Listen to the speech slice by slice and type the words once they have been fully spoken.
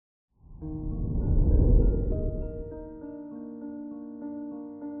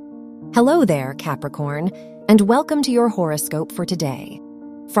Hello there, Capricorn, and welcome to your horoscope for today,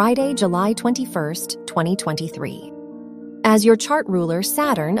 Friday, July 21st, 2023. As your chart ruler,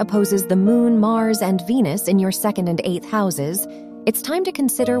 Saturn, opposes the Moon, Mars, and Venus in your 2nd and 8th houses, it's time to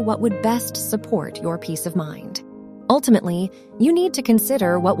consider what would best support your peace of mind. Ultimately, you need to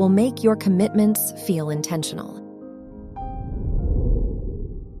consider what will make your commitments feel intentional.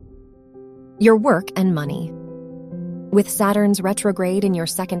 Your work and money. With Saturn's retrograde in your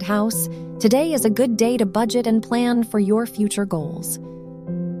 2nd house, today is a good day to budget and plan for your future goals.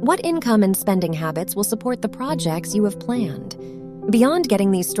 What income and spending habits will support the projects you have planned? Beyond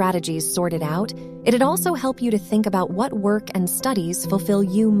getting these strategies sorted out, it'd also help you to think about what work and studies fulfill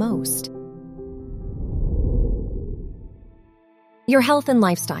you most. Your health and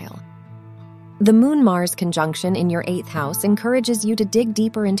lifestyle. The Moon-Mars conjunction in your 8th house encourages you to dig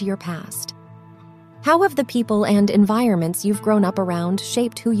deeper into your past. How have the people and environments you've grown up around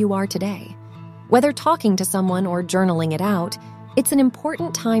shaped who you are today? Whether talking to someone or journaling it out, it's an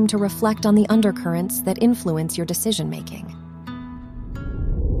important time to reflect on the undercurrents that influence your decision-making.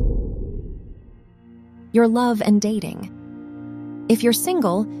 Your love and dating. If you're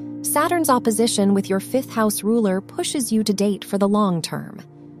single, Saturn's opposition with your 5th house ruler pushes you to date for the long term.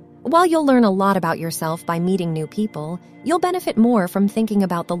 While you'll learn a lot about yourself by meeting new people, you'll benefit more from thinking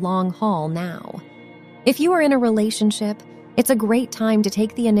about the long haul now. If you are in a relationship, it's a great time to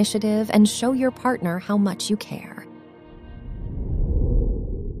take the initiative and show your partner how much you care.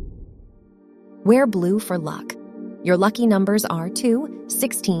 Wear blue for luck. Your lucky numbers are 2,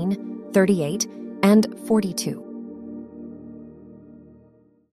 16, 38, and 42.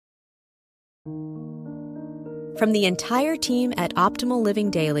 From the entire team at Optimal Living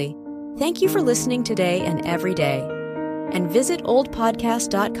Daily, thank you for listening today and every day. And visit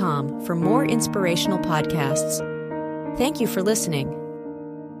oldpodcast.com for more inspirational podcasts. Thank you for listening.